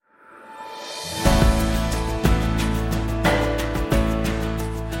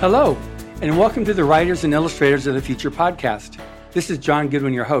Hello, and welcome to the Writers and Illustrators of the Future podcast. This is John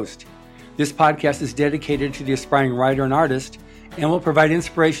Goodwin, your host. This podcast is dedicated to the aspiring writer and artist and will provide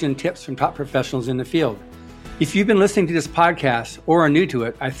inspiration and tips from top professionals in the field. If you've been listening to this podcast or are new to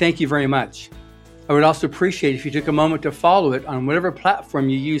it, I thank you very much. I would also appreciate if you took a moment to follow it on whatever platform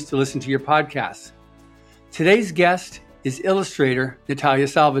you use to listen to your podcasts. Today's guest is illustrator Natalia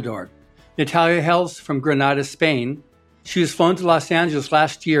Salvador. Natalia hails from Granada, Spain. She was flown to Los Angeles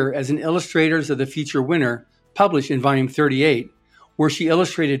last year as an Illustrators of the Future winner, published in volume 38, where she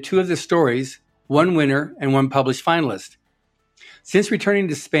illustrated two of the stories, one winner and one published finalist. Since returning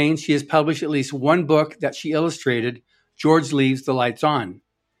to Spain, she has published at least one book that she illustrated, George Leaves the Lights On.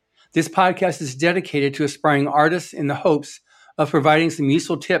 This podcast is dedicated to aspiring artists in the hopes of providing some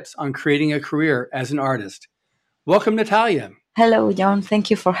useful tips on creating a career as an artist. Welcome, Natalia. Hello, John. Thank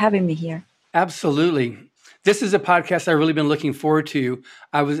you for having me here. Absolutely. This is a podcast I've really been looking forward to.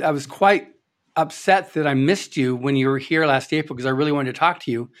 I was quite upset that I missed you when you were here last April because I really wanted to talk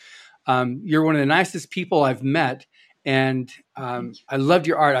to you. You're one of the nicest people I've met, and I loved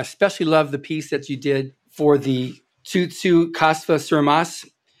your art. I especially loved the piece that you did for the Tsutsu Kasva Surmas.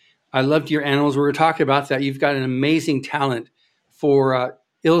 I loved your animals. We were talking about that. You've got an amazing talent for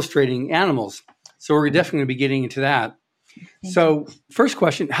illustrating animals. So we're definitely going to be getting into that. So, first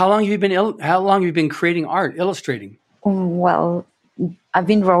question: How long have you been creating art, illustrating? Well, I've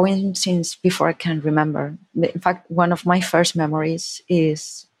been drawing since before I can remember. In fact, one of my first memories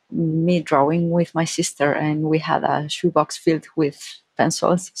is me drawing with my sister, and we had a shoebox filled with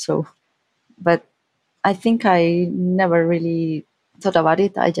pencils. But I think I never really thought about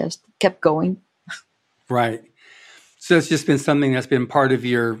it. I just kept going. Right. So it's just been something that's been part of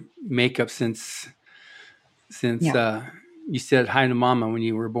your makeup since. Yeah. You said hi to mama when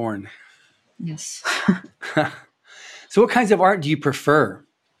you were born. Yes. So what kinds of art do you prefer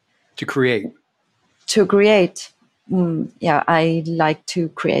to create? To create, I like to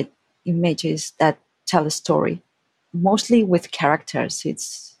create images that tell a story, mostly with characters.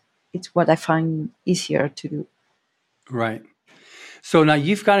 It's what I find easier to do. Right. So now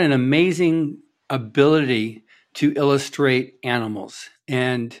you've got an amazing ability to illustrate animals,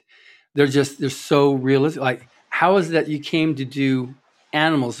 and they're so realistic. Like, how is that you came to do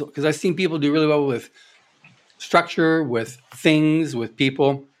animals? Because I've seen people do really well with structure, with things, with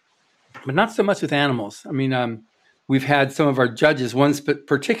people, but not so much with animals. I mean, we've had some of our judges. One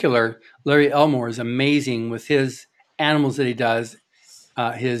particular, Larry Elmore, is amazing with his animals that he does,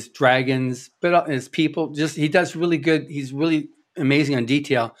 his dragons, but his people. He does really good. He's really amazing on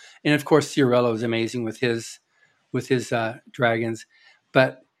detail, and of course, Ciarello is amazing with his dragons.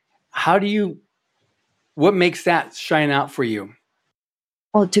 But what makes that shine out for you?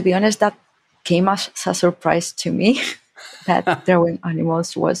 Well, to be honest, that came as a surprise to me. That drawing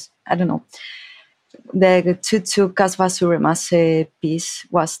animals was, I don't know. The Tsutsu Kasva Suremase piece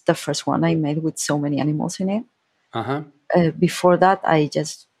was the first one I made with so many animals in it. Uh-huh. Before that, I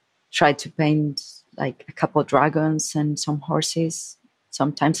just tried to paint like a couple of dragons and some horses,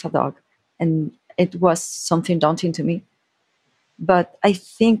 sometimes a dog. And it was something daunting to me. But I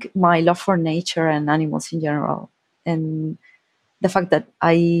think my love for nature and animals in general, and the fact that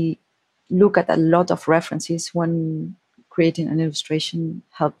I look at a lot of references when creating an illustration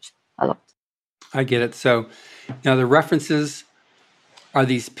helps a lot. I get it. So now the references, are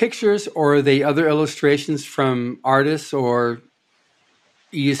these pictures or are they other illustrations from artists, or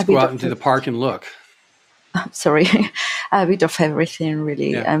you just go out into the park and look? Sorry, a bit of everything,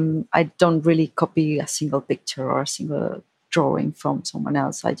 really. Yeah. I don't really copy a single picture or a single drawing from someone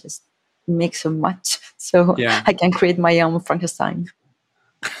else. I just mix and match, so yeah. I can create my own Frankenstein.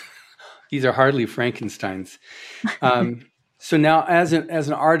 These are hardly Frankensteins. So now, as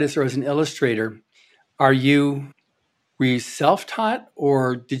an artist or as an illustrator, were you self-taught,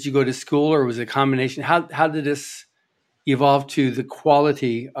 or did you go to school, or was it a combination? How did this evolve to the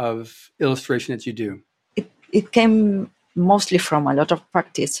quality of illustration that you do? It came mostly from a lot of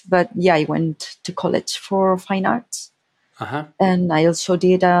practice, but yeah, I went to college for fine arts. Uh-huh. And I also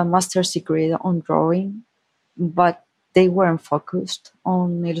did a master's degree on drawing, but they weren't focused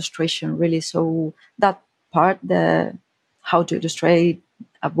on illustration really. So that part, the how to illustrate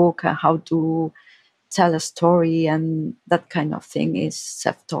a book and how to tell a story and that kind of thing, is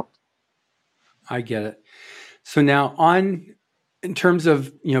self-taught. I get it. So now in terms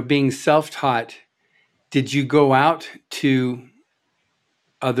of, being self-taught, did you go out to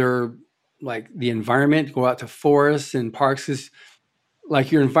other, like the environment, go out to forests and parks?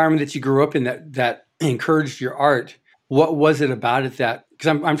 Like your environment that you grew up in that encouraged your art, what was it about it that, because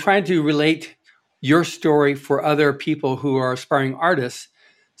I'm trying to relate your story for other people who are aspiring artists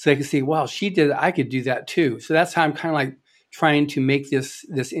so they can see, well, she did it, I could do that too. So that's how I'm kind of like trying to make this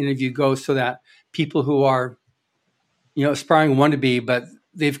interview go so that people who are, aspiring want to be, but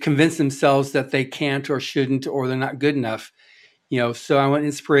they've convinced themselves that they can't or shouldn't or they're not good enough. So I want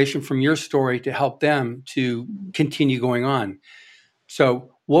inspiration from your story to help them to continue going on. So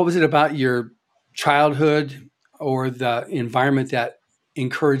what was it about your childhood or the environment that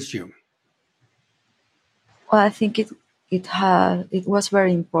encouraged you? Well, I think it was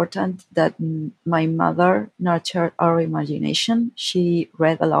very important that my mother nurtured our imagination. She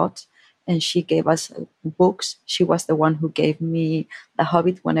read a lot, and she gave us books. She was the one who gave me The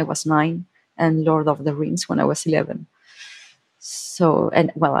Hobbit when I was 9 and Lord of the Rings when I was 11. So,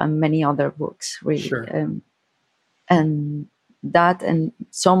 and many other books, really. Sure. And that and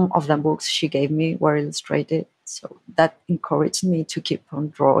some of the books she gave me were illustrated. So that encouraged me to keep on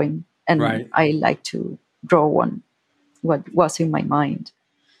drawing. And Right. I like to draw what was in my mind.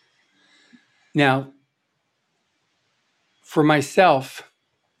 Now, for myself,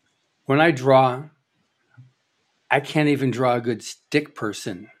 when I draw, I can't even draw a good stick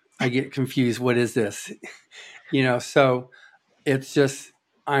person. I get confused. What is this? So it's just,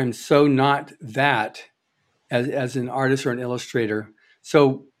 I'm so not that as an artist or an illustrator.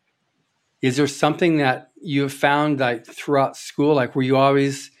 So is there something that you have found like throughout school? Like, were you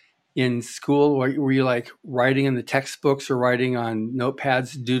always in school? Were you like writing in the textbooks or writing on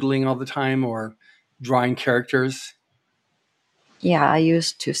notepads, doodling all the time or drawing characters? Yeah, I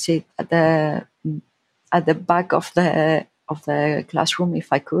used to sit at the back of the classroom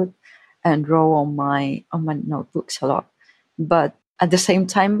if I could, and draw on my notebooks a lot. But at the same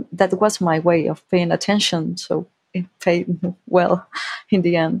time, that was my way of paying attention, so it paid well in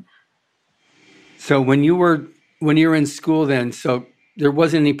the end. So when you were in school then, so there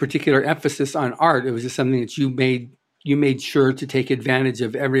wasn't any particular emphasis on art. It was just something that you made sure to take advantage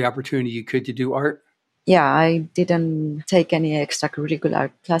of every opportunity you could to do art. Yeah, I didn't take any extracurricular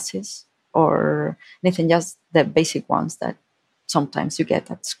classes or anything, just the basic ones that sometimes you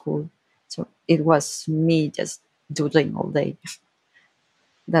get at school. So it was me just doodling all day.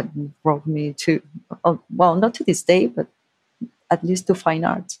 That brought me to, well, not to this day, but at least to fine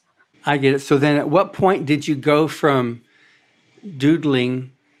arts. I get it. So then at what point did you go from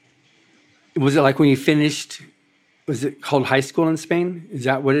doodling? Was it like when you finished, was it called high school in Spain? Is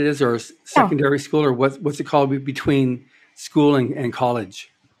that what it is? Or Yeah, secondary school? Or what's it called between school and college?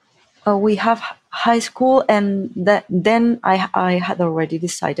 we have high school, and then I had already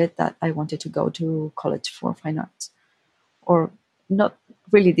decided that I wanted to go to college for fine arts, or not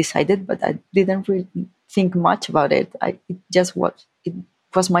really decided, but I didn't really think much about it. It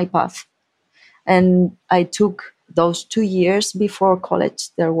was my path, and I took those 2 years before college.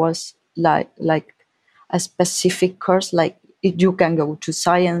 There was like a specific course, like you can go to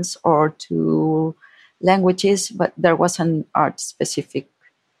science or to languages, but there was an art specific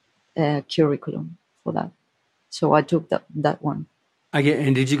curriculum for that. So I took that one.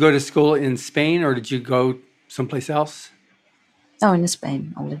 And did you go to school in Spain or did you go someplace else? No, in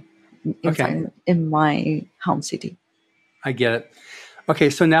Spain only. In fact, Okay, in my home city. I get it. Okay,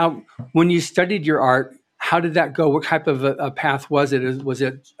 so now when you studied your art, how did that go? What type of a path was it? Was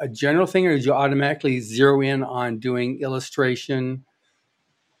it a general thing or did you automatically zero in on doing illustration?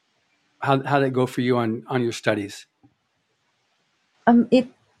 How did it go for you on your studies? It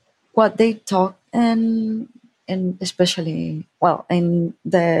what they taught, and especially in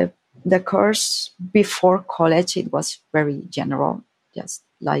the course before college, it was very general, just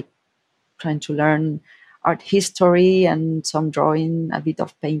like trying to learn art history and some drawing, a bit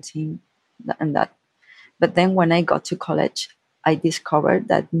of painting, and that. But then when I got to college, I discovered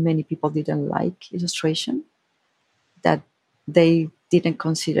that many people didn't like illustration, that they didn't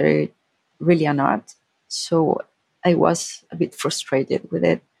consider it really an art. So I was a bit frustrated with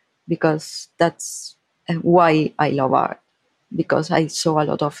it, because that's why I love art. Because I saw a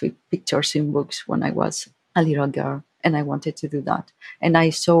lot of pictures in books when I was a little girl, and I wanted to do that. And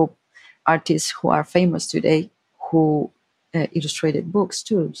I saw artists who are famous today who illustrated books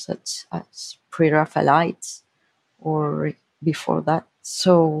too, such as Pre-Raphaelites or before that.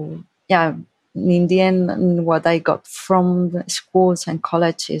 So yeah, in the end, what I got from the schools and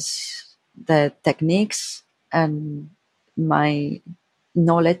college is the techniques and my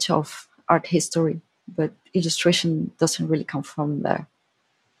knowledge of art history, but illustration doesn't really come from there.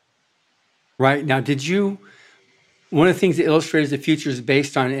 Right. Now, one of the things that Illustrators of the Future is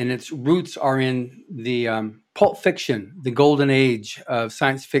based on, and its roots are in the pulp fiction, the golden age of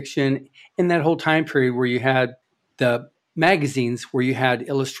science fiction, in that whole time period where you had the magazines, where you had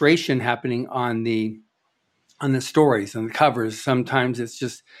illustration happening on the on the stories and the covers. Sometimes it's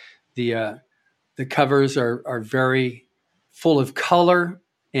just the covers are very full of color,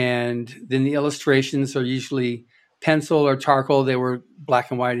 and then the illustrations are usually pencil or charcoal. They were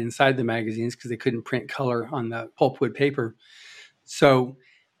black and white inside the magazines because they couldn't print color on the pulpwood paper. So,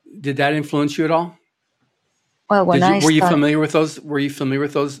 did that influence you at all? Well, Were you familiar with those? Were you familiar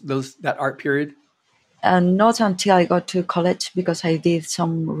with that art period? Not until I got to college, because I did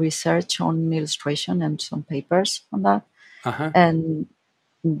some research on illustration and some papers on that. Uh-huh. And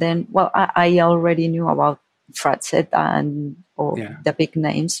then, well, I already knew about Frazetta and the big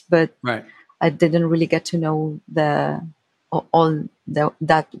names, but right. I didn't really get to know that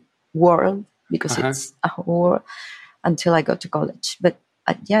world, because it's a whole world, until I got to college. But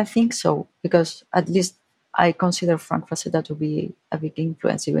I think so, because at least I consider Frank Frazetta to be a big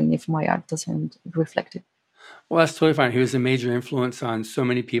influence, even if my art doesn't reflect it. Well, that's totally fine. He was a major influence on so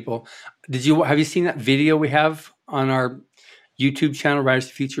many people. Have you seen that video we have on our YouTube channel, Writers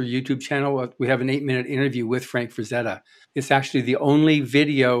of the Future YouTube channel? We have an 8-minute interview with Frank Frazetta. It's actually the only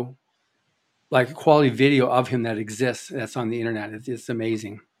video, like a quality video of him that exists, that's on the internet. It's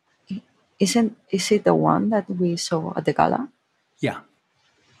amazing. Is it the one that we saw at the gala? Yeah.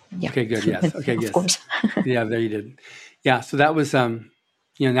 Yeah. Okay, good. Yes. Okay, of yes. course. Yeah, there you did. Yeah, so that was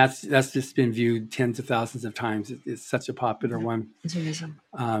that's just been viewed tens of thousands of times. It's such a popular one. It's amazing.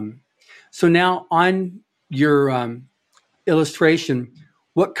 So now on your illustration,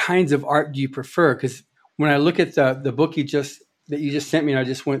 what kinds of art do you prefer? Because when I look at the book you just sent me, and I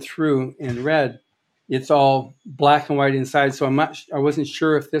just went through and read, it's all black and white inside. So I wasn't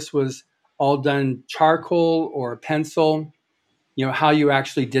sure if this was all done charcoal or pencil. How you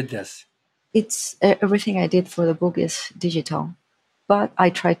actually did this. It's everything I did for the book is digital, but I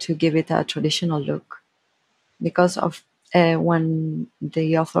tried to give it a traditional look because of when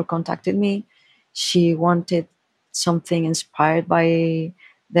the author contacted me, she wanted something inspired by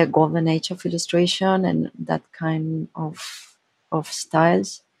the golden age of illustration and that kind of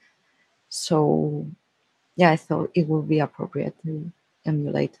styles. So I thought it would be appropriate to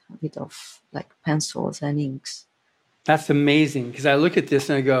emulate a bit of like pencils and inks. That's amazing, because I look at this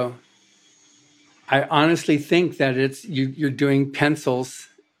and I go, I honestly think that you're doing pencils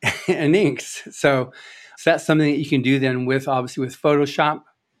and inks. So that's something that you can do then obviously with Photoshop.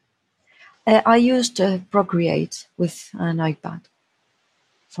 I used Procreate with an iPad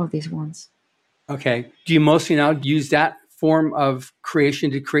for these ones. Okay. Do you mostly now use that form of creation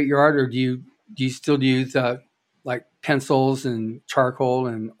to create your art, or do you still use like pencils and charcoal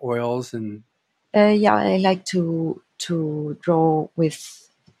and oils and? I like to draw with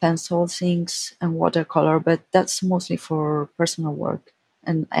pencils, inks, and watercolor, but that's mostly for personal work,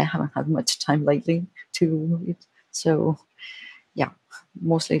 and I haven't had much time lately to do it. So,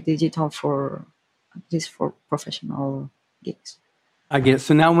 mostly digital at least for professional gigs. I get it.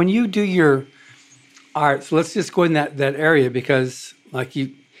 So now when you do your art, so let's just go in that area, because like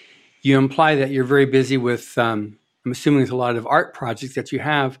you imply that you're very busy with, I'm assuming with a lot of art projects that you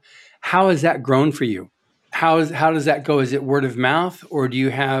have. How has that grown for you? How does that go? Is it word of mouth, or do you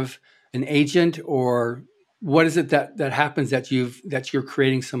have an agent, or what is it that happens that you're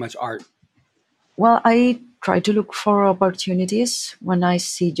creating so much art? Well, I try to look for opportunities. When I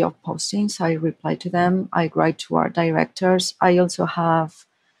see job postings, I reply to them. I write to art directors. I also have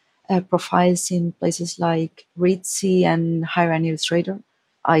profiles in places like Readsy and Hire an Illustrator.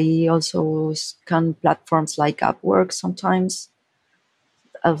 I also scan platforms like Upwork sometimes,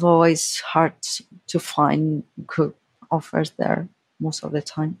 although it's hard to find good offers there most of the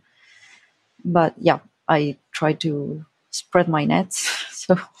time. But I try to spread my nets.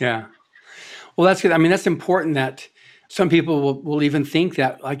 So yeah. Well, that's good. I mean, that's important, that some people will even think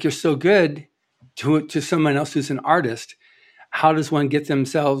that, like, you're so good to someone else who's an artist. How does one get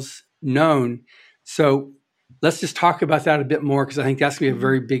themselves known? So let's just talk about that a bit more, because I think that's going to be a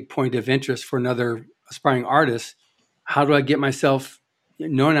very big point of interest for another aspiring artist. How do I get myself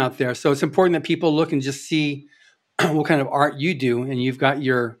known out there? So it's important that people look and just see what kind of art you do. And you've got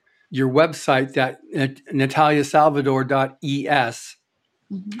your website, that nataliasalvador.es.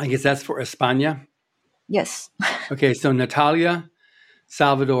 I guess that's for España. Yes. Okay, so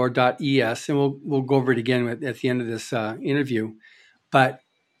nataliasalvador.es, and we'll go over it again at the end of this interview. But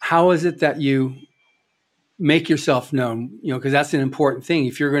how is it that you make yourself known? Because that's an important thing.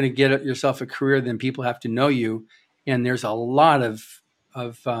 If you're going to get yourself a career, then people have to know you, and there's a lot of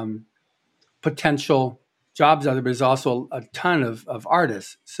potential jobs out there, but there's also a ton of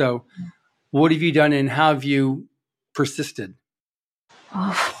artists. So what have you done, and how have you persisted?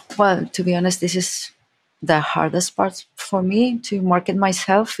 Well, to be honest, this is the hardest part for me, to market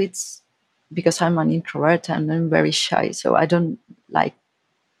myself. It's because I'm an introvert and I'm very shy, so I don't like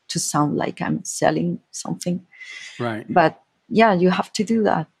to sound like I'm selling something. Right. But yeah, you have to do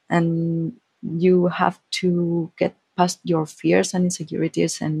that, and you have to get past your fears and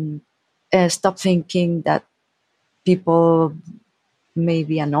insecurities, and stop thinking that people may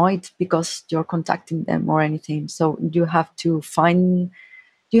be annoyed because you're contacting them or anything. So you have to find,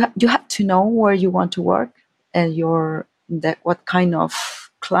 you have to know where you want to work and what kind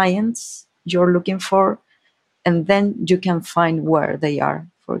of clients you're looking for, and then you can find where they are.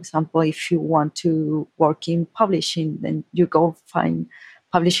 For example, if you want to work in publishing, then you go find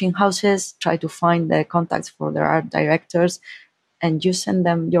publishing houses, try to find the contacts for their art directors, and you send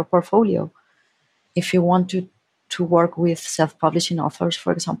them your portfolio. If you want to work with self-publishing authors,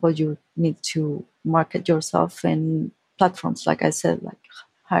 for example, you need to market yourself in platforms, like I said, like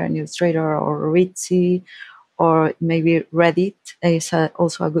Hire an Illustrator or Reedsy, or maybe Reddit is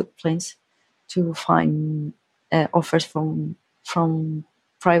also a good place to find offers from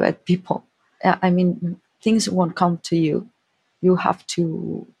private people. I mean, things won't come to you. You have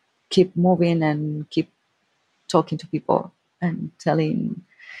to keep moving and keep talking to people and telling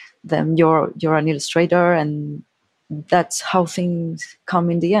them you're an illustrator, and that's how things come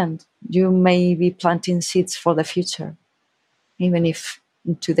in the end. You may be planting seeds for the future, even if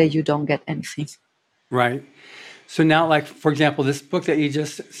today you don't get anything. Right. So now, like, for example, this book that you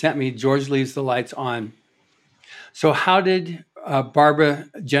just sent me, George Leaves the Lights On. So how did Barbara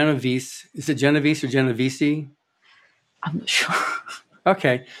Genovese, is it Genovese or Genovese? I'm not sure.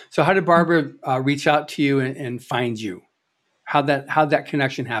 Okay. So how did Barbara reach out to you and find you? How'd that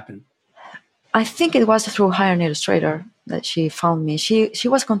connection happen? I think it was through Hire an Illustrator that she found me. She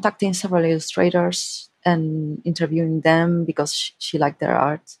was contacting several illustrators and interviewing them because she liked their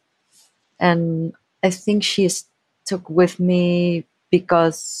art. And I think she stuck with me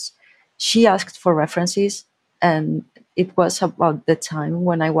because she asked for references, and it was about the time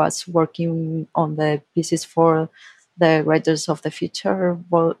when I was working on the pieces for the Writers of the Future,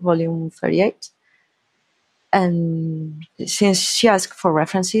 volume 38. And since she asked for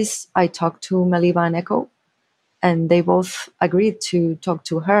references, I talked to Meliba and Echo, and they both agreed to talk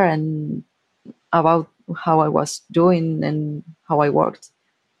to her and about how I was doing and how I worked.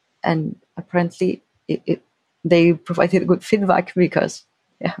 And apparently they provided good feedback because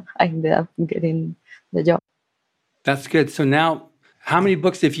I ended up getting the job. That's good. So now, how many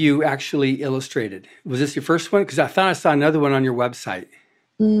books have you actually illustrated? Was this your first one? Because I thought I saw another one on your website.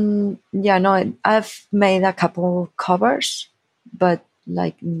 Yeah, no, I've made a couple covers, but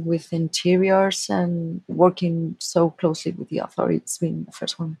like with interiors and working so closely with the author, it's been the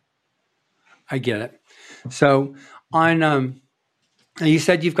first one. I get it. So on, you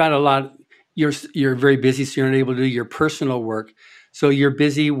said you've got a lot. You're very busy, so you're not able to do your personal work. So you're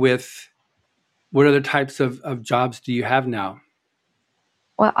busy with what other types of jobs do you have now?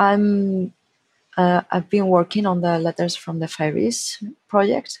 Well, I've been working on the Letters from the Fairies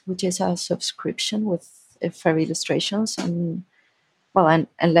project, which is a subscription with fairy illustrations and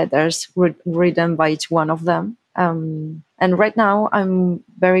letters written by each one of them. And right now I'm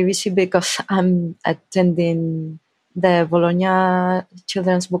very busy because I'm attending the Bologna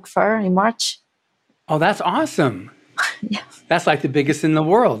Children's Book Fair in March. Oh, that's awesome. Yeah. That's like the biggest in the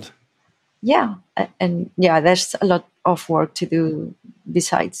world. Yeah. And yeah, there's a lot of work to do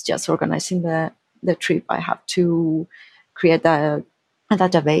besides just organizing the trip. I have to create a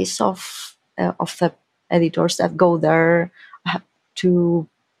database of the editors that go there. I have to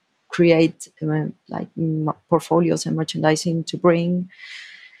create portfolios and merchandising to bring.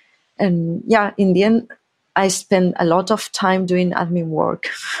 And yeah, in the end, I spend a lot of time doing admin work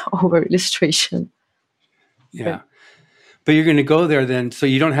over illustration. Yeah. But you're going to go there then, so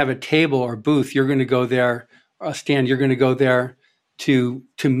you don't have a table or booth. You're going to go there, a stand. You're going to go there to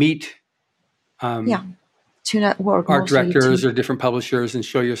meet to network art directors or different publishers and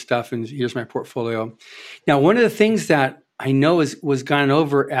show your stuff. And here's my portfolio. Now, one of the things that I know was gone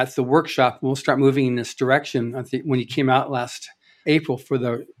over at the workshop, and we'll start moving in this direction. I think when you came out last April for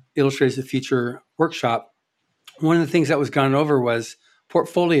the Illustrators of the Future workshop, one of the things that was gone over was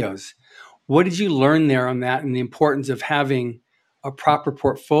portfolios. What did you learn there on that and the importance of having a proper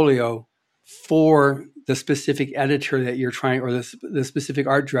portfolio for the specific editor that you're trying, or the specific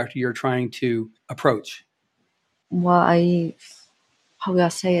art director you're trying to approach? Well, how do I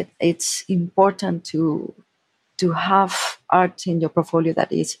say it? It's important to have art in your portfolio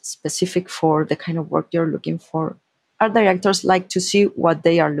that is specific for the kind of work you're looking for. Art directors like to see what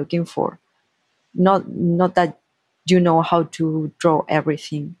they are looking for, not that you know how to draw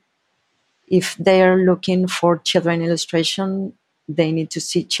everything. If they're looking for children illustration, they need to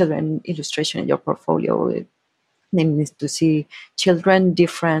see children illustration in your portfolio. They need to see children,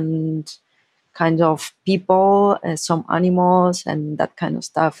 different kind of people, some animals, and that kind of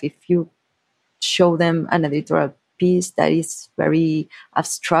stuff. If you show them an editorial piece that is very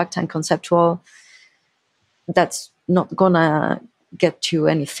abstract and conceptual, that's not gonna get you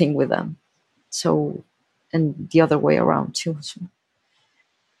anything with them. So, and the other way around too. So.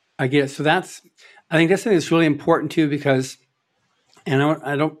 I get it. So I think that's something that's really important too, because, and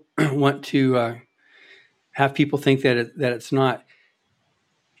I don't want to have people think that it's not,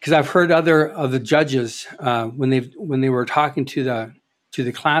 because I've heard other of the judges when they were talking to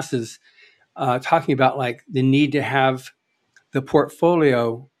the classes, talking about like the need to have the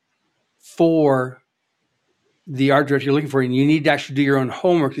portfolio for the art director you're looking for, and you need to actually do your own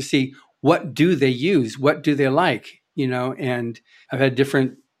homework to see what do they use, what do they like, And I've had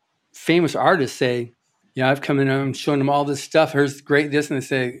different famous artists say, I've come in and I'm showing them all this stuff. Here's great this, and they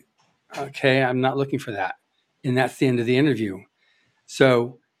say, okay, I'm not looking for that, and that's the end of the interview.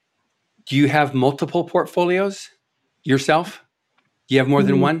 So, do you have multiple portfolios yourself? Do you have more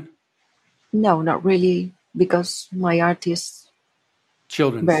than one? No, not really, because my art is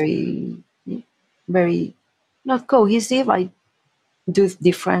Children's. very, very not cohesive. I do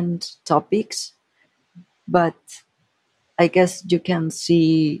different topics, but I guess you can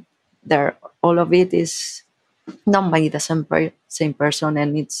see there all of it is not by the same person,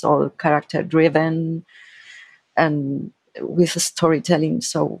 and it's all character driven and with storytelling.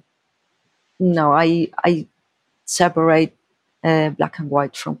 So no, I separate black and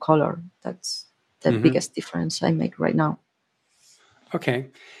white from color. That's the biggest difference I make right now. Okay.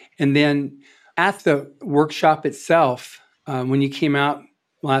 And then at the workshop itself, when you came out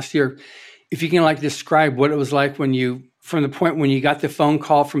last year, if you can like describe what it was like from the point when you got the phone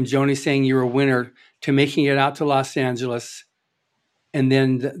call from Joni saying you were a winner to making it out to Los Angeles, and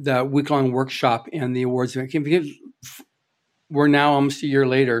then the week-long workshop and the awards event. We're now almost a year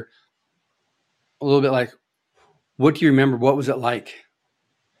later, a little bit like, what do you remember? What was it like?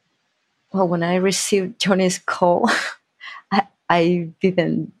 Well, when I received Joni's call, I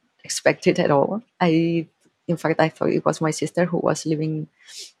didn't expect it at all. In fact, I thought it was my sister who was living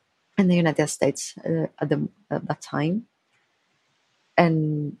in the United States at that time.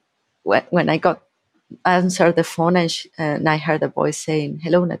 And when I answered the phone and I heard a voice saying,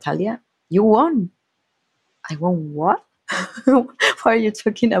 "Hello, Natalia, you won." I won what? What are you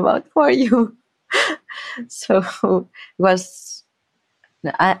talking about? Who are you? So it was,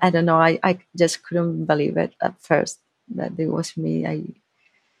 I don't know, I just couldn't believe it at first that it was me.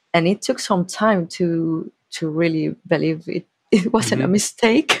 And it took some time to really believe it wasn't a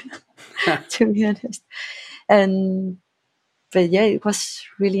mistake, to be honest. But yeah, it was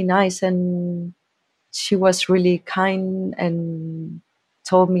really nice, and she was really kind and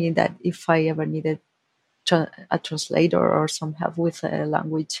told me that if I ever needed a translator or some help with a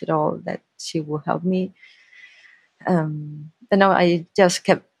language at all, that she would help me. And I just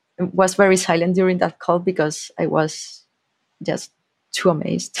was very silent during that call because I was just too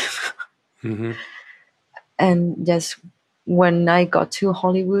amazed. And just when I got to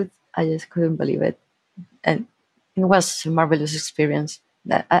Hollywood, I just couldn't believe it. And it was a marvelous experience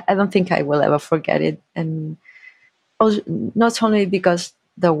that I don't think I will ever forget it. And also, not only because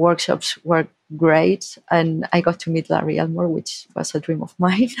the workshops were great and I got to meet Larry Elmore, which was a dream of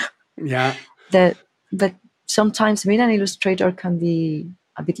mine. Yeah. But sometimes being an illustrator can be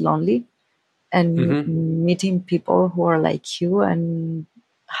a bit lonely, and meeting people who are like you and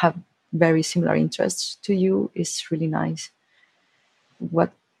have very similar interests to you is really nice.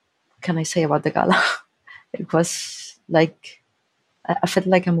 What can I say about the gala? It was like, I felt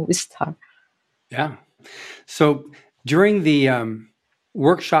like a movie star. Yeah. So during the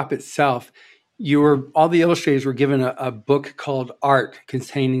workshop itself, all the illustrators were given a book called Art,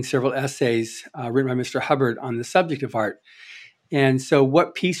 containing several essays written by Mr. Hubbard on the subject of art. And so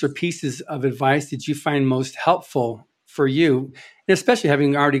what piece or pieces of advice did you find most helpful for you? And especially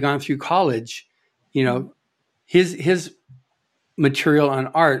having already gone through college, his material on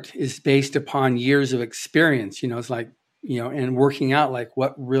art is based upon years of experience, it's like, and working out like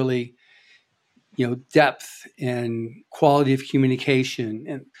what really, depth and quality of communication,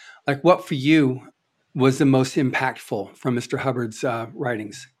 and like what for you was the most impactful from Mr. Hubbard's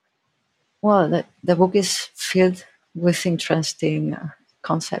writings? Well, the book is filled with interesting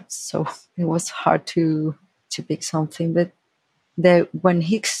concepts, so it was hard to pick something. But when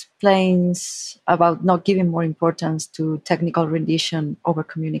he explains about not giving more importance to technical rendition over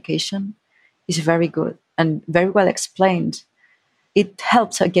communication, is very good and very well explained. It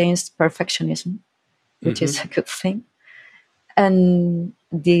helps against perfectionism, which is a good thing. And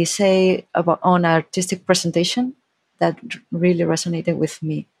they say about on artistic presentation that really resonated with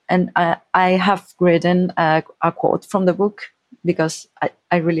me. And I have written a quote from the book because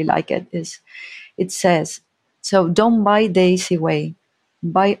I really like it. It says, so don't buy the easy way,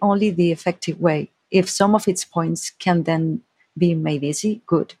 buy only the effective way. If some of its points can then be made easy,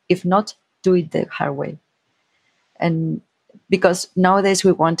 good. If not, do it the hard way. And because nowadays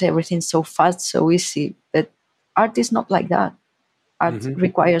we want everything so fast, so easy, but art is not like that. Art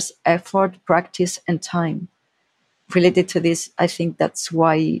requires effort, practice, and time. Related to this, I think that's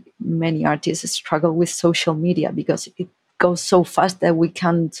why many artists struggle with social media, because it goes so fast that we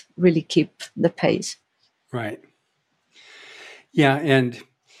can't really keep the pace. Right. Yeah. And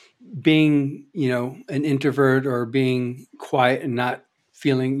being, an introvert or being quiet and not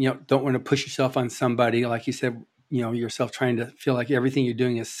feeling, don't want to push yourself on somebody, like you said, yourself trying to feel like everything you're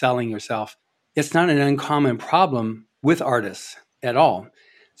doing is selling yourself. It's not an uncommon problem with artists at all.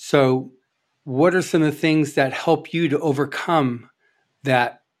 So what are some of the things that help you to overcome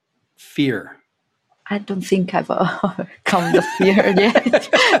that fear? I don't think I've overcome the fear yet.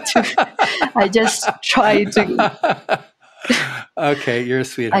 I just try to. Okay, you're a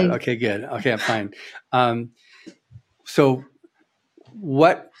sweetheart. Okay, good. Okay, I'm fine. So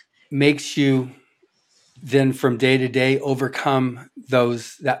what makes you then from day to day overcome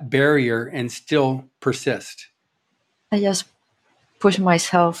that barrier and still persist? I just push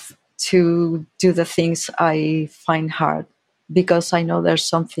myself to do the things I find hard, because I know there's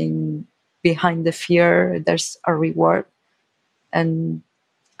something behind the fear, there's a reward, and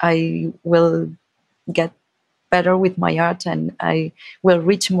I will get better with my art and I will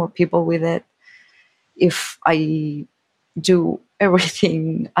reach more people with it if I do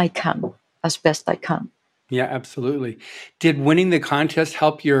everything I can as best I can. Yeah, absolutely. Did winning the contest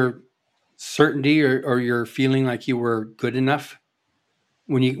help your certainty or your feeling like you were good enough?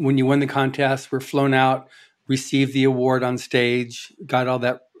 When you won the contest, were flown out, received the award on stage, got all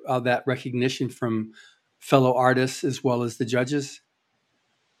that recognition from fellow artists as well as the judges?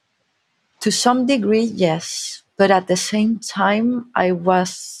 To some degree, yes. But at the same time, I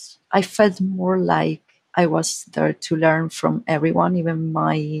felt more like I was there to learn from everyone, even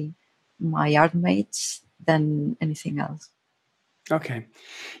my art mates, than anything else. Okay.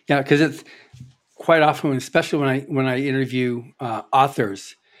 Yeah, because it's quite often, especially when I interview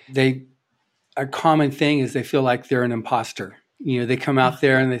authors, a common thing is they feel like they're an imposter. They come out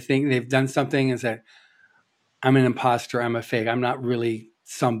there and they think they've done something and say, I'm an imposter, I'm a fake, I'm not really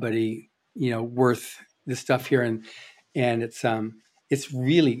somebody, worth this stuff here. And it's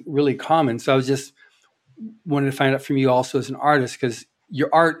really, really common. So I was just wanted to find out from you also as an artist, because your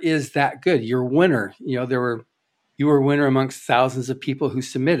art is that good. You're a winner. You were a winner amongst thousands of people who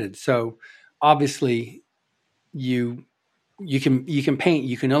submitted. So obviously you can paint,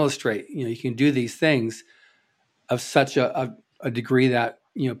 you can illustrate, you can do these things of such a degree that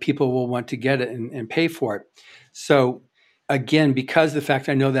people will want to get it and pay for it. So again, because the fact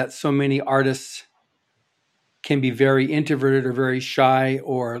I know that so many artists can be very introverted or very shy,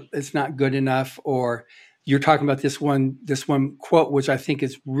 or it's not good enough, or you're talking about this one quote, which I think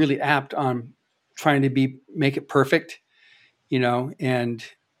is really apt on trying to make it perfect, and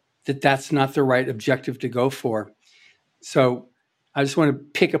that's not the right objective to go for. So I just want to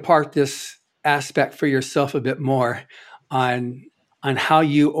pick apart this aspect for yourself a bit more on how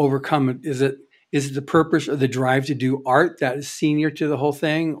you overcome it. Is it the purpose or the drive to do art that is senior to the whole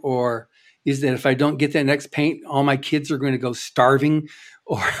thing? Or is that if I don't get that next paint, all my kids are going to go starving?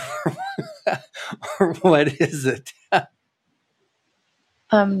 Or, or what is it?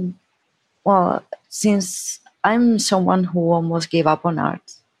 Well, since I'm someone who almost gave up on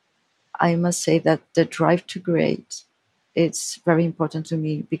art, I must say that the drive to create is very important to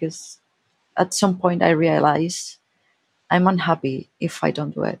me, because at some point I realize I'm unhappy if I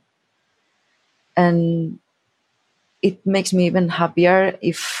don't do it. And it makes me even happier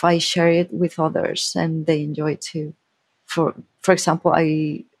if I share it with others and they enjoy it too. For example,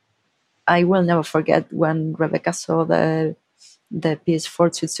 I will never forget when Rebecca saw the piece for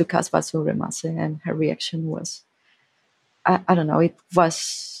Tsutsuka's Basuremase, and her reaction was, I don't know, it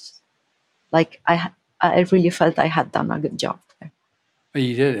was like I really felt I had done a good job there. Oh,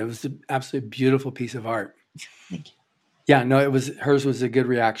 you did. It was an absolutely beautiful piece of art. Thank you. Yeah, no, hers was a good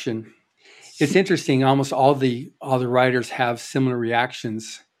reaction. It's interesting. Almost all the writers have similar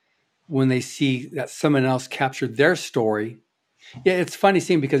reactions when they see that someone else captured their story. Yeah, it's funny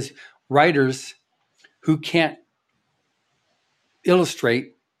seeing, because writers who can't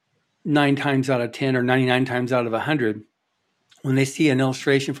illustrate 9 times out of 10 or 99 times out of 100, when they see an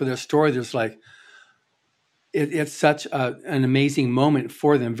illustration for their story, there's like, it's such an amazing moment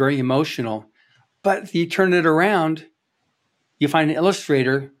for them, very emotional. But if you turn it around, you find an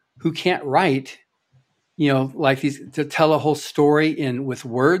illustrator who can't write, like these, to tell a whole story with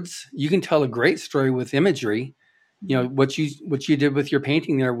words. You can tell a great story with imagery. What you did with your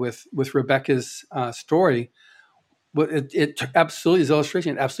painting there with Rebecca's story. It absolutely is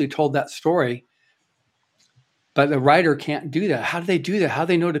illustration. It absolutely told that story. But the writer can't do that. How do they do that? How do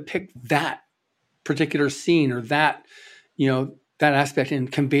they know to pick that particular scene or that, that aspect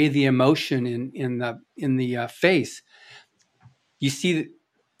and convey the emotion in the face? You see that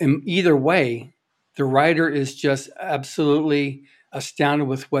in either way, the writer is just absolutely astounded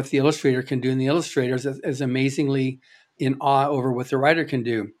with what the illustrator can do, and the illustrator is amazingly in awe over what the writer can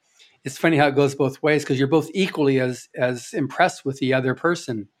do. It's funny how it goes both ways because you're both equally as impressed with the other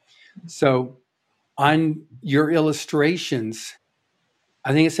person. So on your illustrations,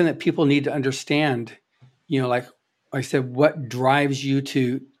 I think it's something that people need to understand, like I said, what drives you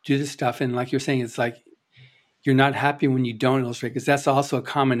to do this stuff. And like you're saying, it's like you're not happy when you don't illustrate, because that's also a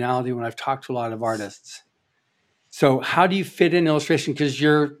commonality when I've talked to a lot of artists. So how do you fit in illustration? Because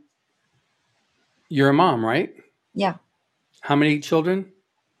you're a mom, right? Yeah. How many children?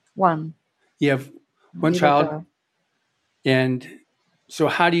 One. You have one child. Girl. And so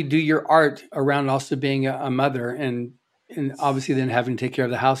how do you do your art around also being a mother and obviously then having to take care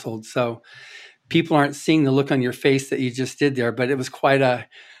of the household? So people aren't seeing the look on your face that you just did there, but it was quite a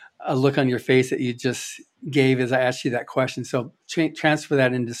look on your face that you just gave as I asked you that question. So transfer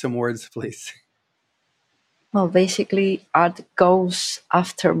that into some words, please. Well, basically, art goes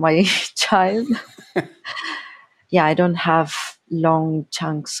after my child. Yeah, I don't have long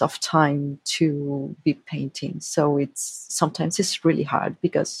chunks of time to be painting. So sometimes it's really hard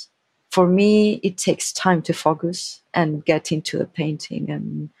because for me, it takes time to focus and get into the painting.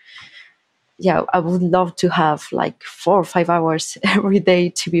 And yeah, I would love to have like 4 or 5 hours every day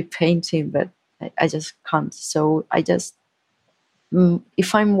to be painting, but I just can't. So I just,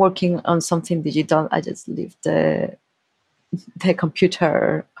 if I'm working on something digital, I just leave the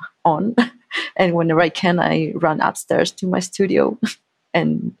computer on. And whenever I can, I run upstairs to my studio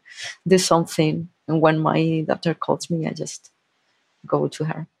and do something. And when my daughter calls me, I just go to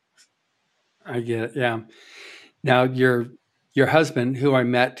her. I get it. Yeah. Now your husband, who I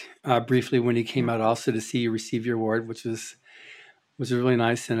met briefly when he came out also to see you receive your award, which was really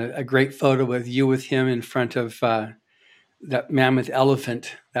nice, and a great photo with him in front of that mammoth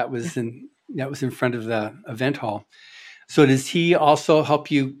elephant that was in front of the event hall. So does he also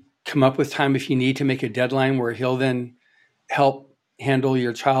help you come up with time if you need to make a deadline where he'll then help handle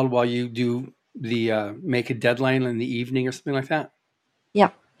your child while you do the make a deadline in the evening or something like that?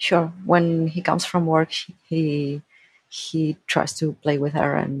 Yeah, sure. When he comes from work, he tries to play with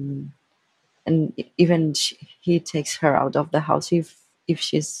her, and even he takes her out of the house if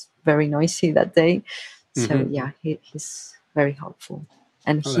she's very noisy that day. So yeah, he's very helpful,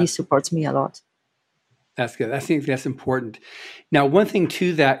 and he supports me a lot. That's good. I think that's important. Now, one thing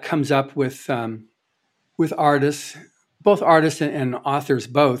too that comes up with artists, both artists and authors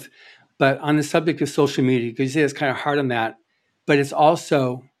both, but on the subject of social media, because you say it's kind of hard on that, but it's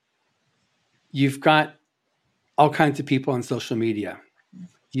also, you've got all kinds of people on social media.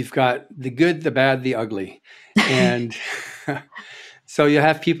 You've got the good, the bad, the ugly. And so you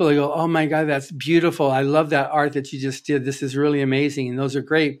have people that go, oh my God, that's beautiful. I love that art that you just did. This is really amazing. And those are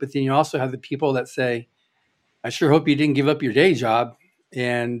great. But then you also have the people that say, I sure hope you didn't give up your day job.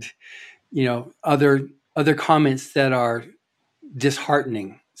 And, other comments that are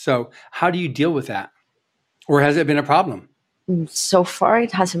disheartening. So how do you deal with that? Or has it been a problem? So far,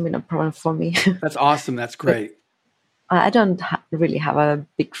 it hasn't been a problem for me. That's awesome. That's great. But I don't really have a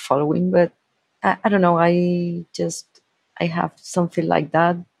big following, but I don't know. I have something like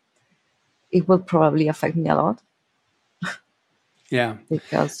that. It will probably affect me a lot. Yeah.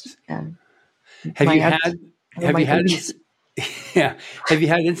 Because have you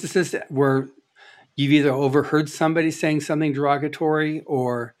had instances where you've either overheard somebody saying something derogatory,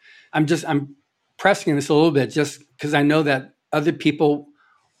 or I'm pressing this a little bit just because I know that other people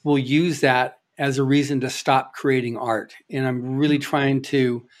will use that as a reason to stop creating art. And I'm really trying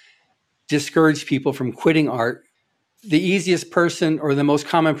to discourage people from quitting art. The easiest person or the most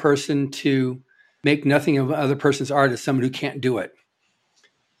common person to make nothing of other person's art is someone who can't do it.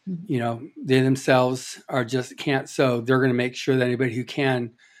 They themselves are just can't. So they're going to make sure that anybody who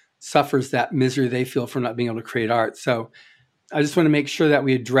can suffers that misery they feel from not being able to create art. So I just want to make sure that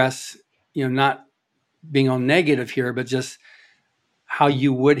we address, not being all negative here, but just how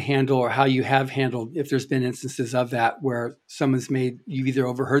you would handle or how you have handled if there's been instances of that where you've either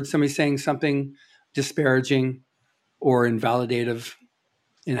overheard somebody saying something disparaging or invalidative,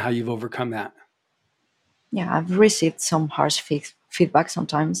 and how you've overcome that? Yeah, I've received some harsh feedback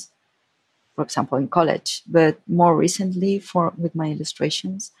sometimes, for example, in college, but more recently with my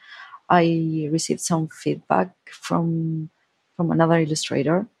illustrations, I received some feedback from another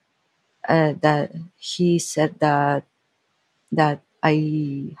illustrator that he said that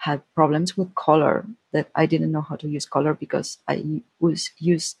I had problems with color, that I didn't know how to use color because I was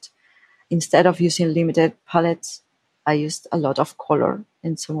used, instead of using limited palettes, I used a lot of color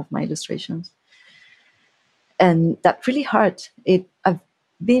in some of my illustrations. And that really hurt. I've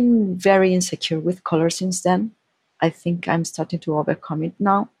been very insecure with color since then. I think I'm starting to overcome it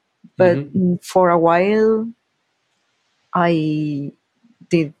now. But for a while, I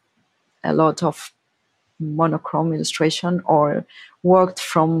did a lot of monochrome illustration or worked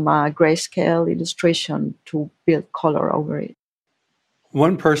from grayscale illustration to build color over it.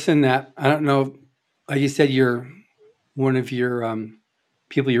 One person that, I don't know, like you said, one of your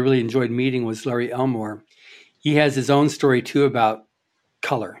people you really enjoyed meeting was Larry Elmore. He has his own story too about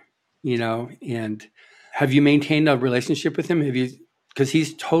color, and have you maintained a relationship with him? Because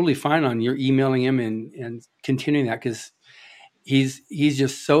he's totally fine on your emailing him and continuing that, because he's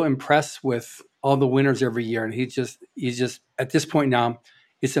just so impressed with all the winners every year. And he's just at this point now,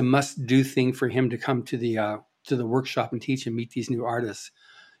 it's a must do thing for him to come to the workshop and teach and meet these new artists.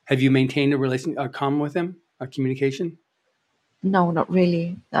 Have you maintained a common with him, a communication? No, not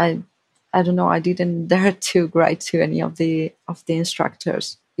really. I don't know. I didn't dare to write to any of the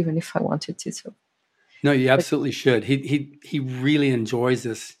instructors, even if I wanted to. So. No, you absolutely should. He really enjoys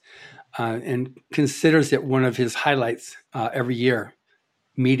this and considers it one of his highlights every year,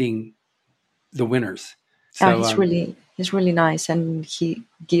 meeting the winners. So yeah, he's really nice, and he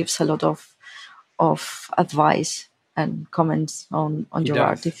gives a lot of advice and comments on your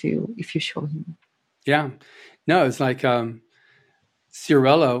art if you show him. Yeah, no, it's like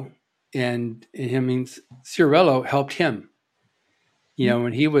Ciarello, and him means Ciarello helped him.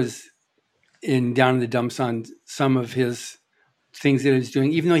 When he was down in the dumps on some of his things that he was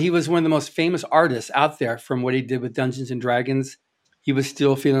doing, even though he was one of the most famous artists out there from what he did with Dungeons and Dragons, he was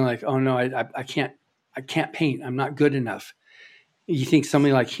still feeling like, oh no, I can't paint. I'm not good enough. You think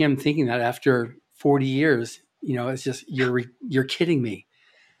somebody like him thinking that after 40 years, it's just, you're kidding me.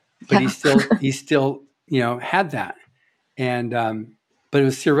 But yeah. he still, had that. And, but it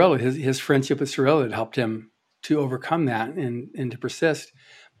was Ciarello, his friendship with Ciarello that helped him to overcome that and to persist.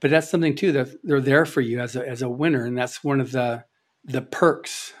 But that's something too, that they're there for you as a winner. And that's one of the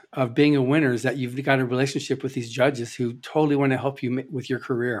perks of being a winner, is that you've got a relationship with these judges who totally want to help you with your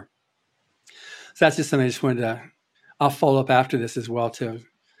career. So that's just something I just wanted to, I'll follow up after this as well to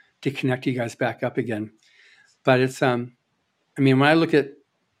connect you guys back up again. But it's, when I look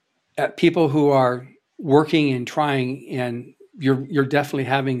at people who are working and trying, and you're definitely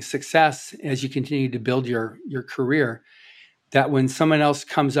having success as you continue to build your career, that when someone else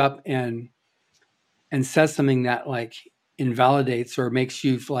comes up and says something that like invalidates or makes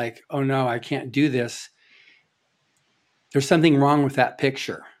you like, oh no, I can't do this, there's something wrong with that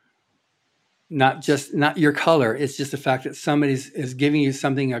picture. Not your color. It's just the fact that somebody is giving you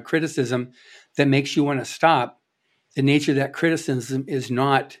something, a criticism that makes you want to stop. The nature of that criticism is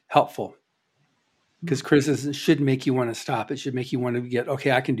not helpful, because criticism should make you want to stop. It should make you want to get,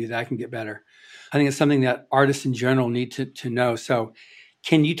 okay, I can do that. I can get better. I think it's something that artists in general need to know. So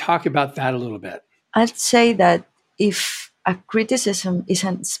can you talk about that a little bit? I'd say that if a criticism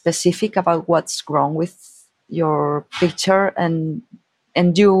isn't specific about what's wrong with your picture and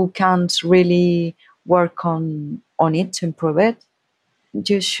you can't really work on it to improve it,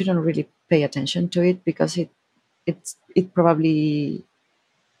 you shouldn't really pay attention to it, because it probably,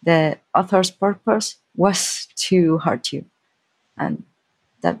 the author's purpose was to hurt you, and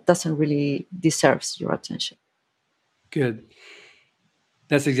that doesn't really deserves your attention. Good.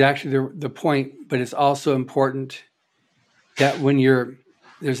 That's exactly the point, but it's also important that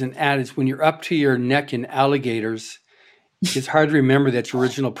there's an adage, when you're up to your neck in alligators, it's hard to remember that your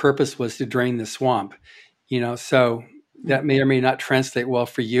original purpose was to drain the swamp, so that may or may not translate well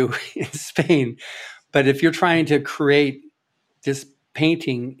for you in Spain. But if you're trying to create this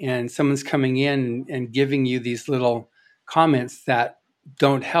painting and someone's coming in and giving you these little comments that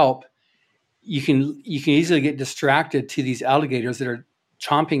don't help, you can easily get distracted to these alligators that are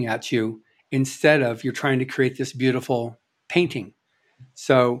chomping at you, instead of you're trying to create this beautiful painting.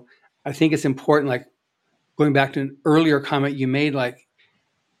 So I think it's important, like going back to an earlier comment you made, like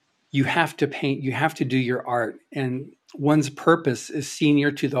you have to paint, you have to do your art, and one's purpose is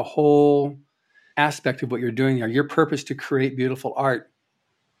senior to the whole aspect of what you're doing there. Your purpose to create beautiful art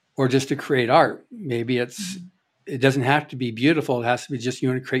or just to create art. Maybe it doesn't have to be beautiful. It has to be just you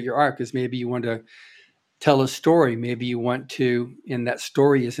want to create your art because maybe you want to tell a story. Maybe you want to, and that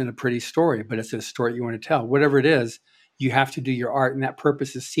story isn't a pretty story, but it's a story you want to tell. Whatever it is, you have to do your art, and that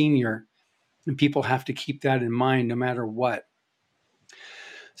purpose is senior, and people have to keep that in mind no matter what.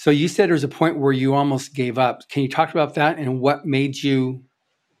 So you said there was a point where you almost gave up. Can you talk about that and what made you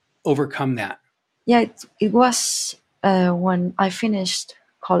overcome that? Yeah, it was when I finished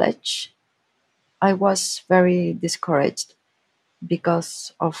college. I was very discouraged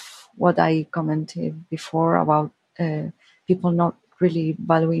because of what I commented before about people not really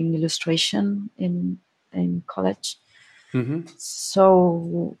valuing illustration in college. Mm-hmm.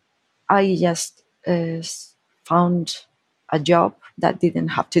 So I just found a job that didn't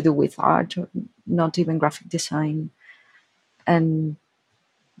have to do with art, or not even graphic design, and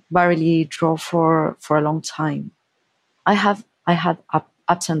barely draw for a long time. I had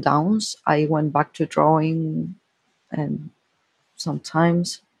ups and downs. I went back to drawing, and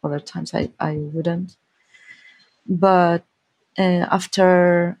sometimes other times I wouldn't. But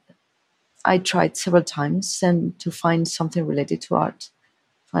after I tried several times and to find something related to art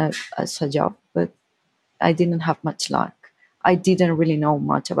as a job, but I didn't have much luck. I didn't really know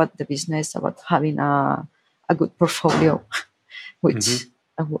much about the business, about having a good portfolio, which,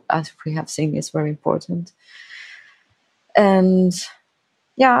 as we have seen, is very important. And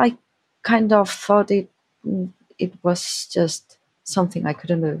yeah, I kind of thought it was just something I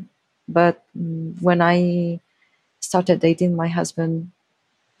couldn't do. But when I started dating my husband,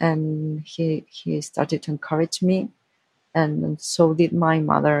 and he started to encourage me, and so did my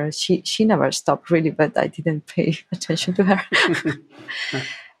mother. She never stopped really, but I didn't pay attention to her.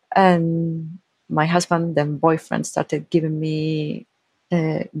 And my husband, then boyfriend, started giving me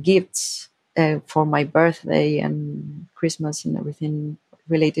gifts for my birthday and Christmas and everything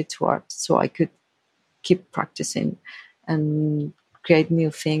related to art, so I could keep practicing and create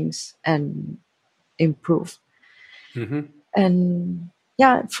new things and improve. Mm-hmm. And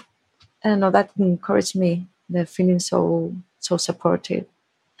yeah, I don't know, that encouraged me, the feeling so supported.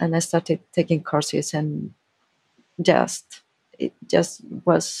 And I started taking courses, and it just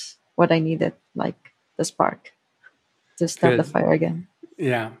was what I needed, like the spark to start the fire again.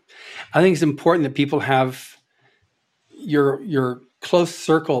 Yeah. I think it's important that people have your close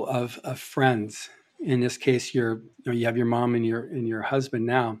circle of friends. In this case, you have your mom and your husband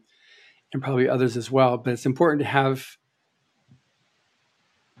now, and probably others as well. But it's important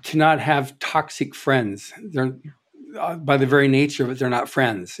to not have toxic friends. They're by the very nature of it, they're not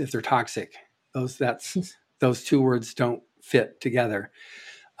friends if they're toxic. Those two words don't fit together.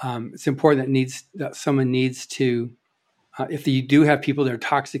 It's important that someone needs to, if you do have people that are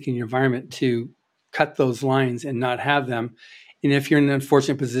toxic in your environment, to cut those lines and not have them. And if you're in an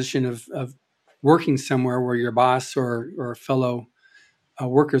unfortunate position of working somewhere where your boss or fellow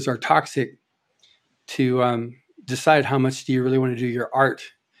workers are toxic, to decide how much do you really want to do your art.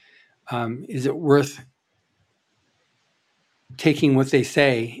 Is it worth taking what they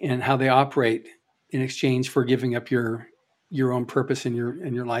say and how they operate in exchange for giving up your own purpose in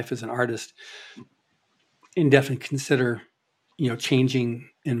your life as an artist? And definitely consider changing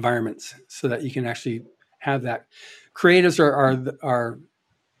environments so that you can actually have that. Creatives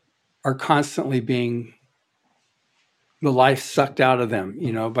are constantly being the life sucked out of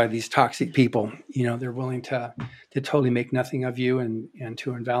them, by these toxic people. They're willing to totally make nothing of you and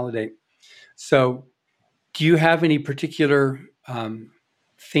to invalidate. So do you have any particular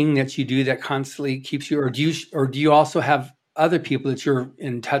thing that you do that constantly keeps you, or do you also have other people that you're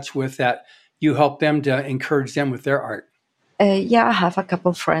in touch with that you help them to encourage them with their art? Yeah, I have a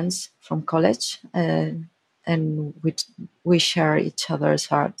couple friends from college, and we share each other's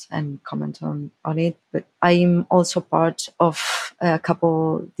art and comment on it. But I'm also part of a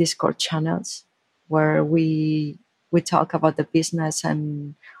couple Discord channels where we talk about the business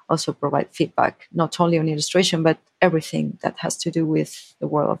and also provide feedback, not only on illustration, but everything that has to do with the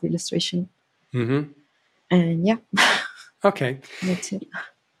world of illustration. Mm-hmm. And yeah. Okay. That's it.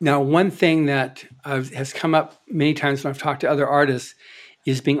 Now, one thing that has come up many times when I've talked to other artists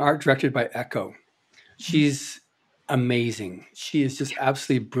is being art directed by Echo. She's amazing. She is just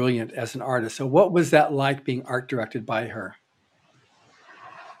absolutely brilliant as an artist. So what was that like, being art directed by her?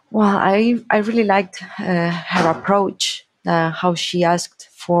 Well, I really liked her approach, how she asked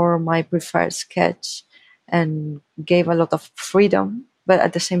for my preferred sketch and gave a lot of freedom, but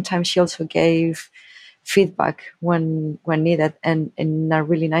at the same time she also gave feedback when needed, and in a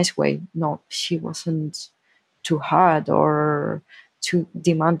really nice way. No, she wasn't too hard or too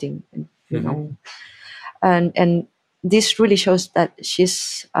demanding, you know. And this really shows that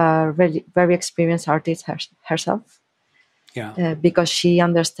she's a really very experienced artist herself. Yeah. Because she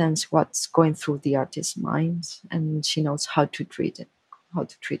understands what's going through the artist's mind, and she knows how to treat it, how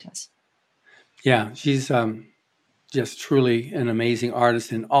to treat us. Yeah, she's just truly an amazing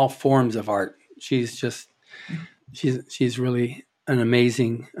artist in all forms of art. She's really an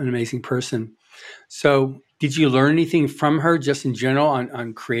amazing person. So, did you learn anything from her just in general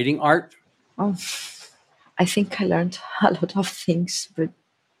on creating art? Oh, I think I learned a lot of things, but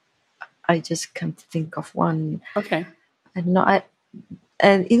I just can't think of one. Okay.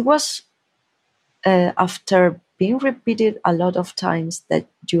 And it was after being repeated a lot of times that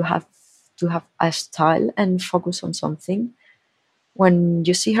you have to have a style and focus on something. When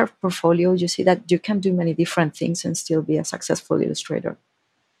you see her portfolio, you see that you can do many different things and still be a successful illustrator.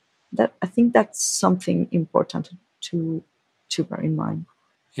 That I think that's something important to bear in mind.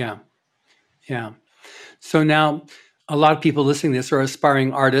 Yeah. Yeah. So now a lot of people listening to this are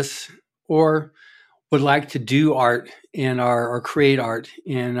aspiring artists or would like to do art and or create art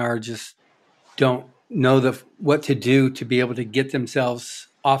and are just don't know what to do to be able to get themselves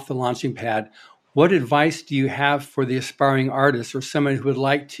off the launching pad. What advice do you have for the aspiring artist or someone who would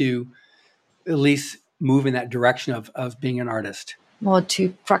like to at least move in that direction of being an artist? Well, to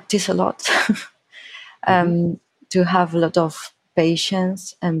practice a lot, Mm-hmm. to have a lot of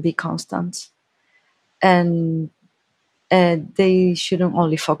patience and be constant. And they shouldn't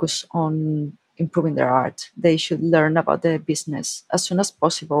only focus on improving their art. They should learn about the business as soon as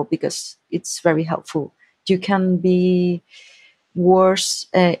possible because it's very helpful. You can be worse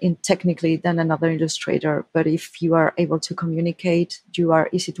in technically than another illustrator, but if you are able to communicate, you are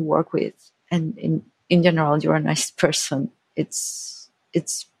easy to work with, and in general, you're a nice person. It's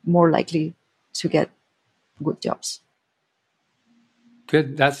more likely to get good jobs.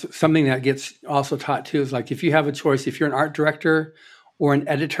 Good. That's something that gets also taught too, is like if you have a choice, if you're an art director or an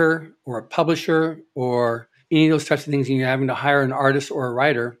editor or a publisher or any of those types of things, and you're having to hire an artist or a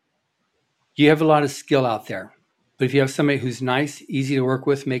writer, you have a lot of skill out there. But if you have somebody who's nice, easy to work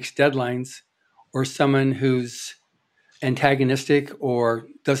with, makes deadlines, or someone who's antagonistic or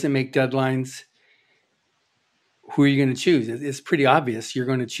doesn't make deadlines, who are you going to choose? It's pretty obvious. You're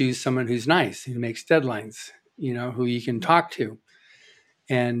going to choose someone who's nice, who makes deadlines, who you can talk to.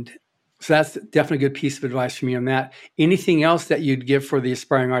 And so that's definitely a good piece of advice from me on that. Anything else that you'd give for the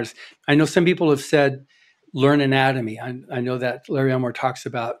aspiring artist? I know some people have said, learn anatomy. I know that Larry Elmore talks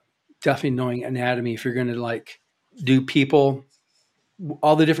about definitely knowing anatomy if you're going to do people,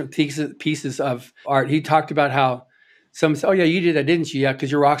 all the different pieces of art. He talked about how someone said, oh yeah, you did that, didn't you? Yeah,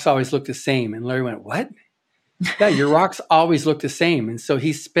 because your rocks always look the same. And Larry went, what? Yeah, your rocks always look the same. And so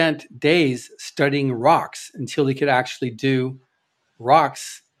he spent days studying rocks until he could actually do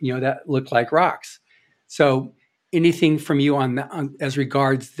rocks, that look like rocks. So anything from you on that, as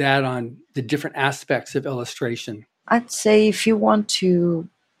regards that, on the different aspects of illustration? I'd say if you want to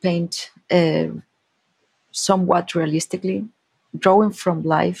paint somewhat realistically, drawing from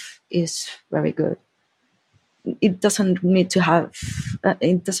life is very good. It doesn't need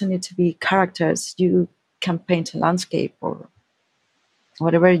to be characters. You can paint a landscape or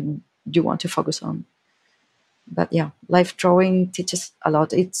whatever you want to focus on. But yeah, life drawing teaches a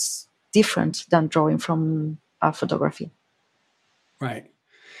lot. It's different than drawing from a photography. Right.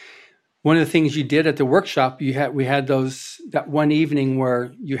 One of the things you did at the workshop, we had that one evening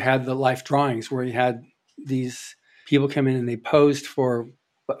where you had the life drawings, where you had these people come in and they posed for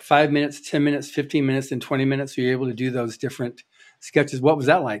 5 minutes, 10 minutes, 15 minutes, and 20 minutes. So you're able to do those different sketches. What was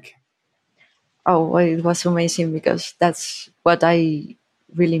that like? Oh, well, it was amazing because that's what I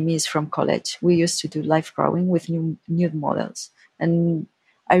really miss from college. We used to do life drawing with nude models, and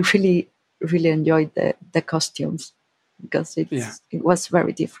I really, really enjoyed the costumes because it was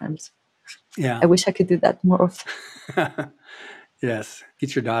very different. Yeah, I wish I could do that more often. Yes,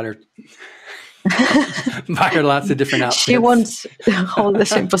 get your daughter. Buy her lots of different outfits. She won't hold the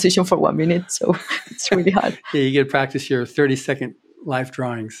same position for 1 minute, so it's really hard. Yeah, you get to practice your 30-second life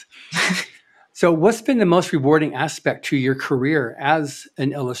drawings. So what's been the most rewarding aspect to your career as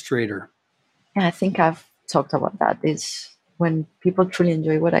an illustrator? Yeah, I think I've talked about that. Is when people truly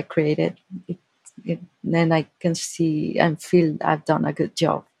enjoy what I created, then I can see and feel I've done a good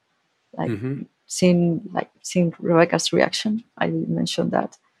job. Like seeing Rebecca's reaction, I mentioned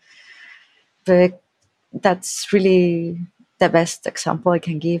that. But that's really the best example I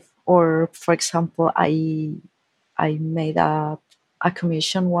can give. Or for example, I made a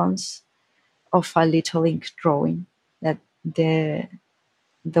commission once of a little ink drawing that the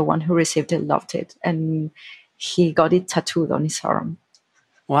one who received it loved it, and he got it tattooed on his arm.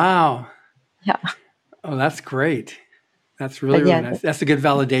 Wow. Yeah. Oh, that's great. That's really, really nice. That's a good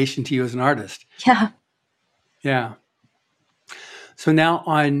validation to you as an artist. Yeah. Yeah. So now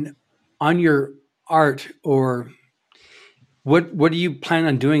on your art, or what do you plan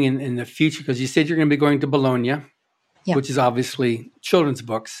on doing in the future? Because you said you're going to be going to Bologna, which is obviously children's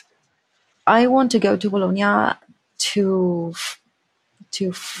books. I want to go to Bologna to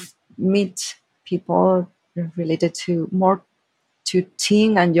meet people related to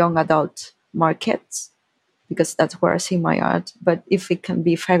teen and young adult markets, because that's where I see my art. But if it can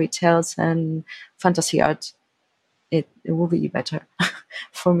be fairy tales and fantasy art, it will be better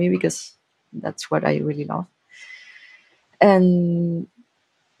for me, because that's what I really love. And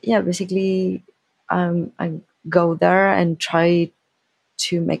basically, I go there and try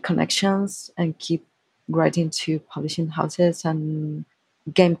to make connections and keep writing to publishing houses and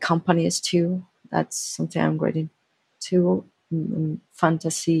game companies too. That's something I'm writing to,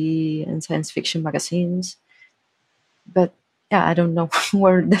 fantasy and science fiction magazines. But I don't know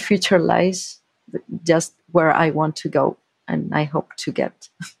where the future lies, but just where I want to go and I hope to get.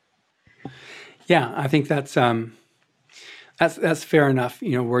 Yeah, I think that's fair enough,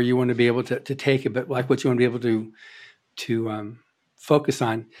 where you want to be able to take it, but like what you want to be able to focus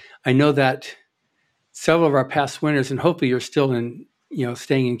on. I know that several of our past winners, and hopefully you're still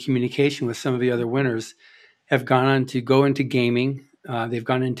staying in communication with some of the other winners, have gone on to go into gaming. They've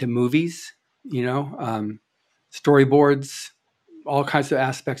gone into movies, storyboards, all kinds of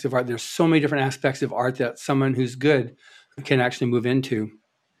aspects of art. There's so many different aspects of art that someone who's good can actually move into.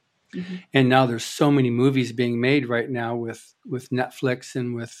 Mm-hmm. And now there's so many movies being made right now with Netflix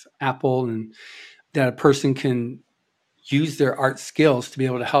and with Apple, and that a person can use their art skills to be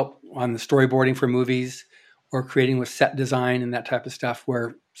able to help on the storyboarding for movies or creating with set design and that type of stuff,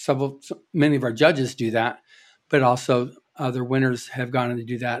 where many of our judges do that, but also other winners have gone on to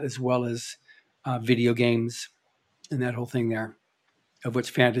do that, as well as video games and that whole thing there, of which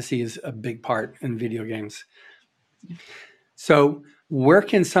fantasy is a big part in video games. So where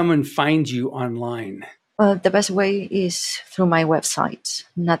can someone find you online? Well, the best way is through my website,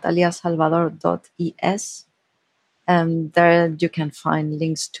 nataliasalvador.es. And there you can find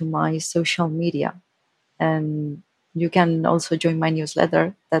links to my social media. And you can also join my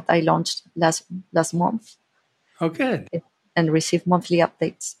newsletter that I launched last month. Oh, good. And receive monthly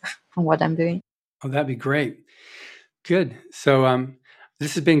updates on what I'm doing. Oh, that'd be great. Good. So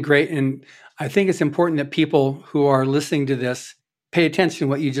this has been great. And I think it's important that people who are listening to this pay attention to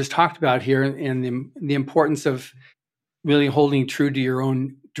what you just talked about here, and the importance of really holding true to your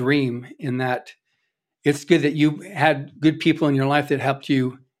own dream, in that it's good that you had good people in your life that helped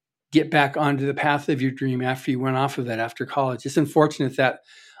you get back onto the path of your dream after you went off of that after college. It's unfortunately,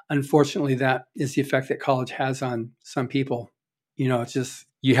 that is the effect that college has on some people. It's just,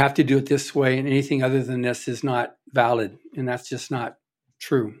 you have to do it this way, and anything other than this is not valid. And that's just not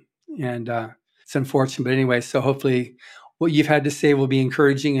true. And it's unfortunate. But anyway, so hopefully what you've had to say will be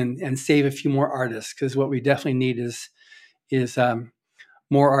encouraging and save a few more artists, because what we definitely need is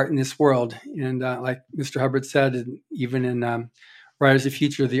more art in this world. And like Mr. Hubbard said, and even in Writers of the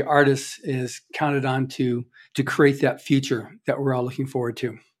Future, the artist is counted on to create that future that we're all looking forward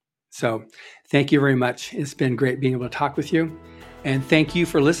to. So thank you very much. It's been great being able to talk with you. And thank you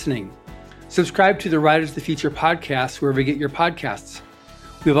for listening. Subscribe to the Writers of the Future podcast wherever you get your podcasts.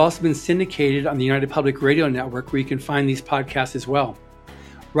 We've also been syndicated on the United Public Radio Network, where you can find these podcasts as well.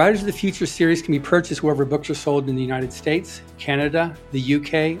 Writers of the Future series can be purchased wherever books are sold in the United States, Canada, the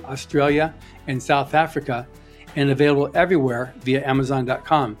UK, Australia, and South Africa, and available everywhere via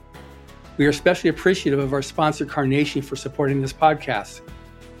Amazon.com. We are especially appreciative of our sponsor, Carnation, for supporting this podcast.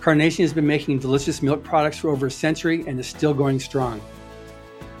 Carnation has been making delicious milk products for over a century and is still going strong.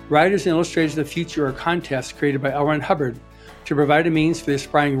 Writers and Illustrators of the Future are a contest created by L. Ron Hubbard to provide a means for the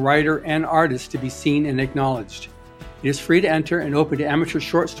aspiring writer and artist to be seen and acknowledged. It is free to enter and open to amateur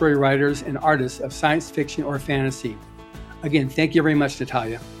short story writers and artists of science fiction or fantasy. Again, thank you very much,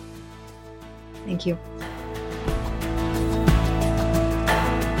 Natalia. Thank you.